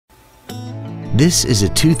This is a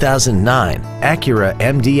 2009 Acura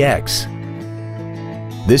MDX.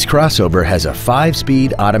 This crossover has a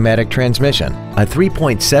 5-speed automatic transmission, a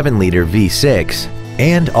 3.7-liter V6,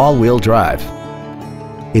 and all-wheel drive.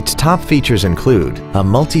 Its top features include a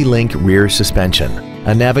multi-link rear suspension,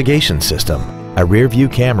 a navigation system, a rear-view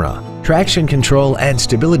camera, traction control and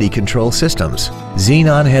stability control systems,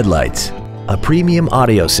 xenon headlights, a premium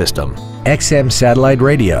audio system, XM satellite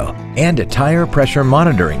radio, and a tire pressure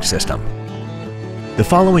monitoring system. The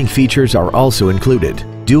following features are also included: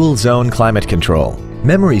 dual-zone climate control,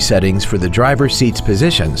 memory settings for the driver's seat's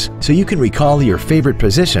positions so you can recall your favorite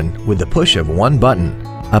position with the push of one button,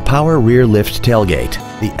 a power rear lift tailgate,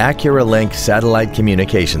 the Acura Link satellite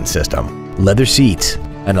communication system, leather seats,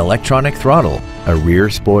 an electronic throttle, a rear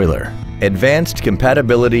spoiler, advanced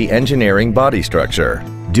compatibility engineering body structure,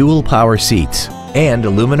 dual power seats, and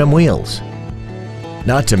aluminum wheels.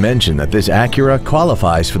 Not to mention that this Acura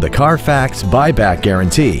qualifies for the Carfax buyback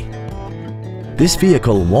guarantee. This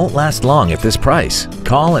vehicle won't last long at this price.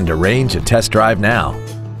 Call and arrange a test drive now.